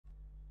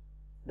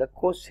The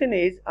question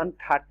is, on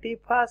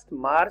 31st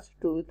March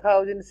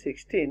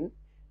 2016,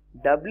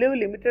 W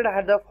Limited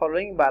had the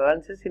following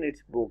balances in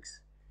its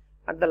books,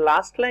 and the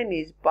last line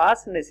is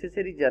pass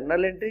necessary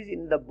journal entries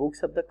in the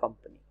books of the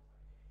company.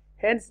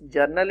 Hence,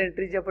 journal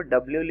entries of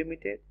W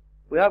Limited,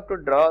 we have to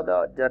draw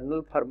the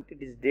journal format.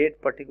 It is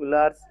date,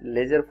 particulars,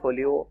 ledger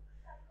folio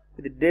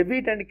with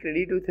debit and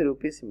credit with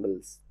rupee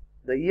symbols.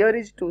 The year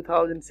is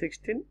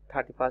 2016,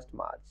 31st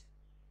March.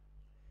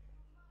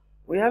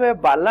 We have a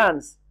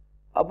balance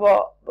of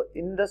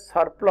in the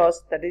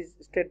surplus, that is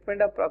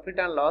statement of profit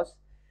and loss,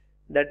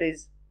 that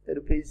is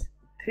rupees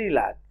 3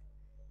 lakh.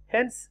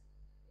 Hence,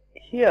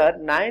 here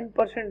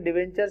 9%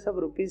 debentures of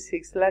rupees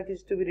 6 lakh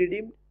is to be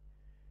redeemed.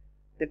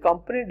 The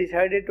company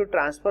decided to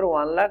transfer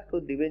 1 lakh to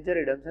debenture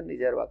redemption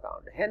reserve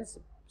account. Hence,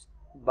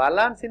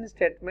 balance in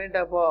statement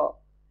of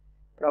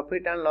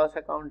profit and loss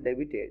account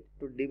debited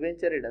to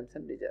debenture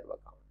redemption reserve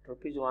account.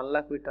 Rupees 1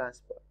 lakh we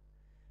transfer.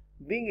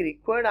 Being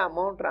required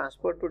amount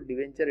transferred to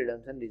debenture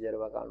redemption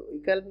reserve account,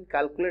 we can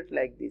calculate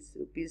like this: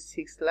 rupees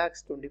 6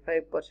 lakhs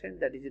 25%,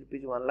 that is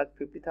rupees 1 lakh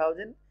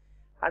 50,000,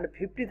 and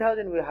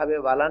 50,000 we have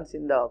a balance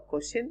in the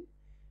question,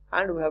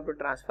 and we have to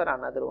transfer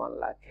another 1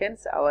 lakh.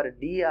 Hence, our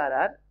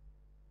DRR,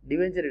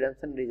 debenture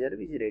redemption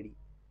reserve, is ready.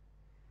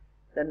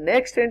 The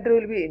next entry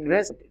will be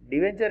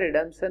debenture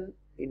redemption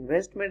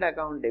investment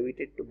account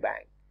debited to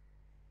bank.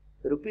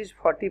 Rupees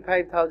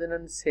 45,000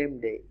 on same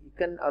day. You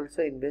can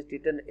also invest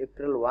it on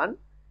April 1,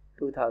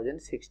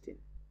 2016.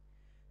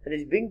 That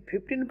is, being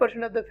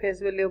 15% of the face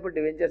value of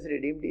debentures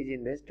redeemed is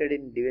invested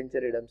in debenture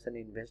redemption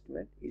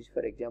investment is,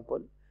 for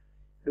example,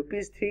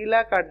 rupees 3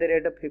 lakh at the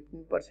rate of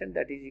 15%,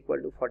 that is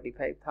equal to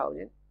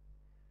 45,000,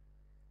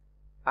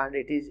 and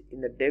it is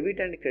in the debit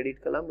and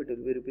credit column, it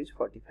will be rupees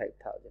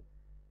 45,000.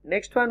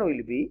 Next one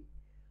will be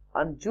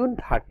on June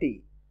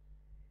 30,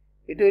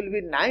 it will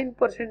be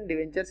 9%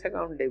 debentures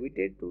account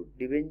debited to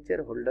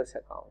debenture holders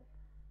account.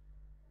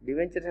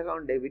 Debentures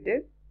account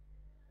debited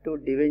to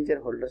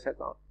debenture holders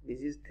account. This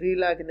is 3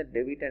 lakh in the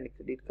debit and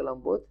credit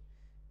column both.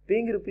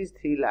 Being rupees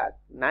 3 lakh,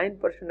 9%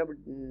 of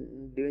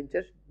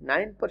debentures,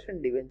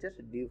 9% debentures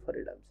due for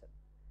redemption.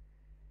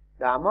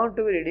 The amount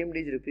to be redeemed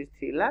is rupees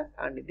 3 lakh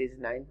and it is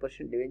 9%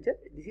 debenture.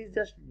 This is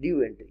just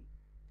due entry.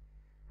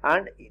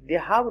 And they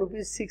have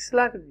rupees 6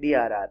 lakh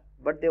DRR,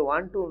 but they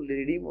want to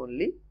redeem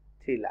only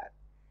 3 lakh.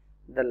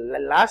 The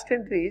last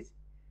entry is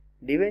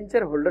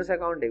debenture holders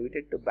account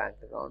debited to bank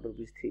account,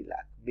 rupees 3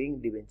 lakh, being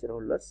debenture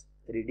holders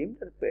redeemed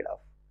or paid off.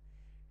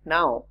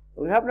 Now,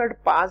 we have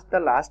not passed the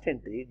last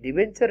entry,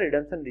 debenture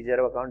redemption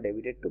reserve account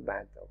debited to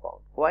bank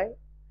account. Why?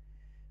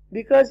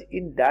 Because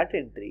in that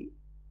entry,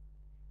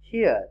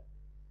 here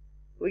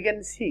we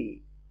can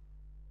see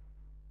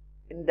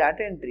in that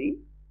entry,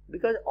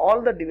 because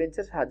all the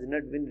debentures has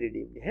not been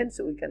redeemed, hence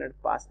we cannot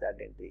pass that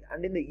entry.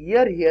 And in the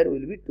year here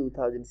will be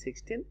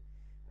 2016.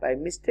 By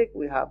mistake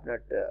we have not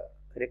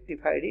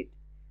rectified it,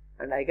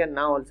 and I can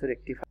now also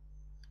rectify.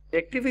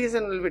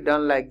 Rectification will be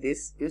done like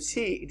this. You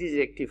see, it is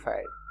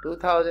rectified.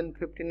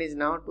 2015 is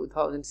now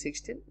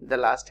 2016. The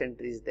last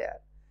entry is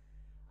there.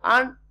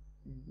 And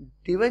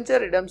debenture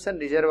redemption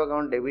reserve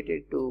account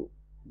debited to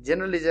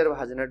general reserve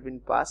has not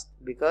been passed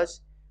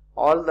because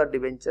all the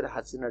debenture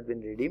has not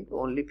been redeemed.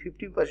 Only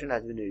 50%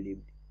 has been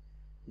redeemed.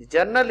 The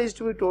journal is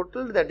to be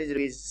total, that is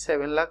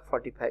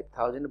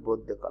 7,45,000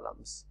 both the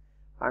columns.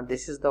 And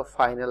this is the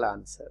final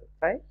answer,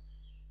 right?